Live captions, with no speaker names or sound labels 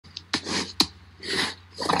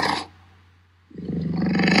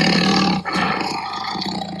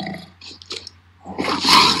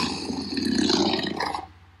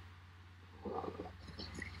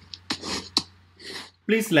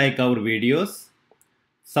Please like our videos,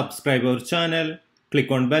 subscribe our channel,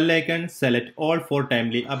 click on bell icon, select all for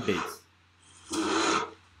timely updates.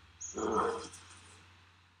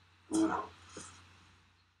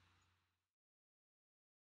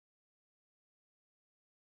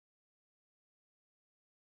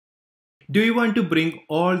 Do you want to bring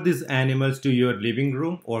all these animals to your living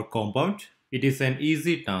room or compound? It is an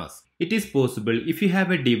easy task. It is possible if you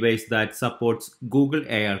have a device that supports Google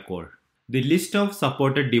AR Core. The list of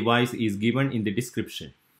supported devices is given in the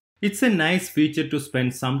description. It's a nice feature to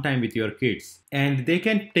spend some time with your kids, and they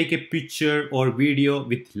can take a picture or video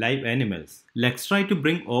with live animals. Let's try to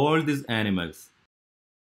bring all these animals.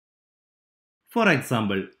 For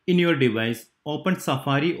example, in your device, open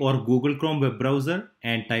Safari or Google Chrome web browser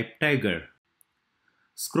and type tiger.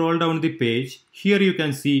 Scroll down the page. Here you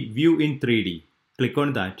can see View in 3D. Click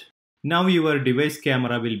on that. Now your device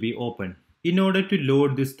camera will be open. In order to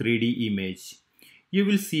load this 3D image, you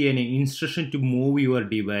will see an instruction to move your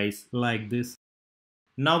device like this.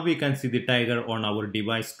 Now we can see the tiger on our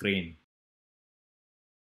device screen.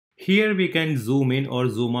 Here we can zoom in or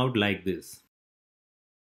zoom out like this.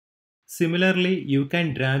 Similarly, you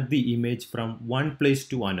can drag the image from one place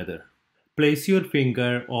to another. Place your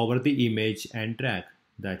finger over the image and drag.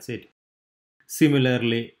 That's it.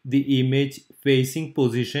 Similarly, the image facing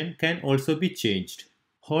position can also be changed.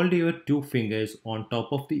 Hold your two fingers on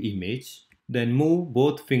top of the image, then move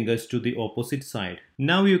both fingers to the opposite side.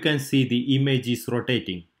 Now you can see the image is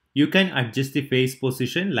rotating. You can adjust the face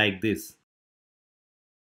position like this.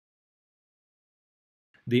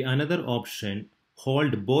 The another option,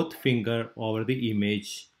 hold both fingers over the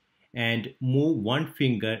image and move one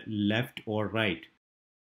finger left or right.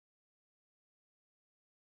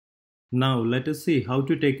 Now let us see how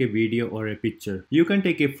to take a video or a picture. You can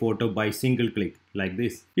take a photo by single click like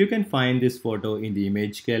this. You can find this photo in the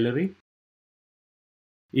image gallery.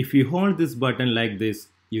 If you hold this button like this,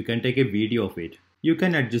 you can take a video of it. You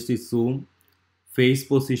can adjust the zoom, face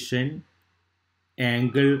position,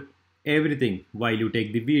 angle, everything while you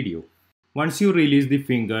take the video. Once you release the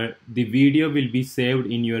finger, the video will be saved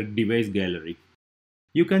in your device gallery.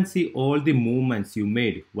 You can see all the movements you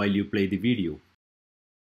made while you play the video.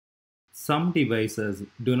 Some devices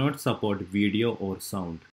do not support video or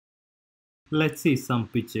sound. Let's see some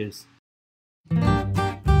pictures.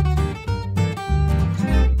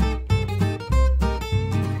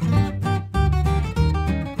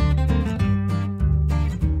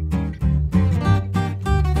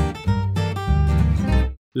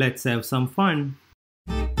 Let's have some fun.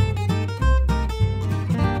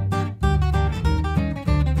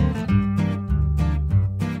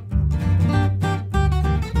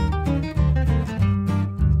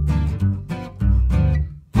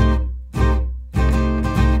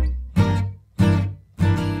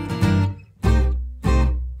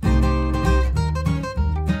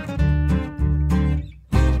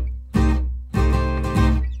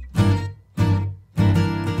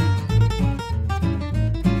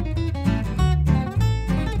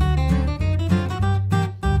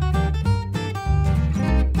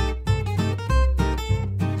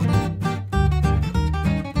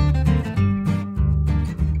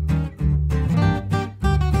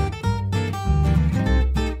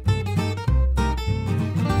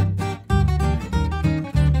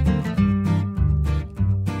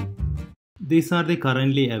 These are the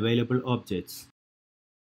currently available objects.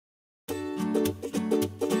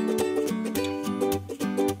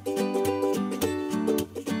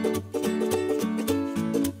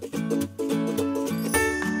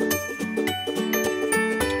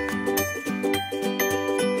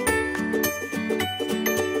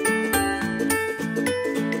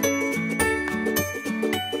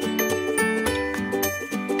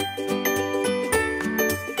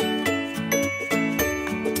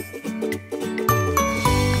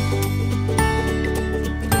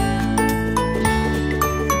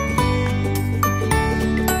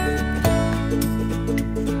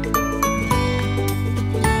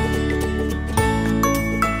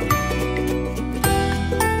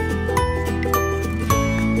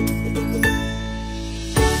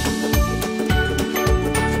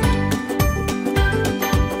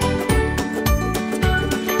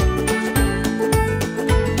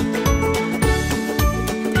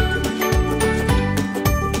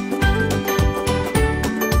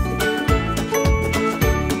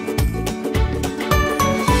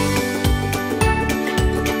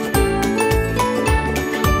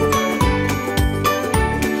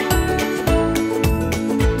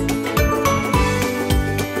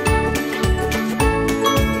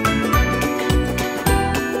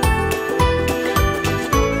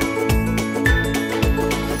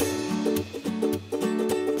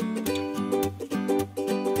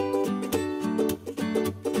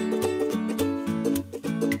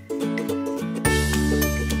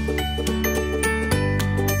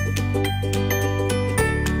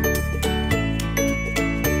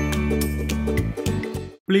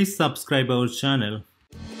 Please subscribe our channel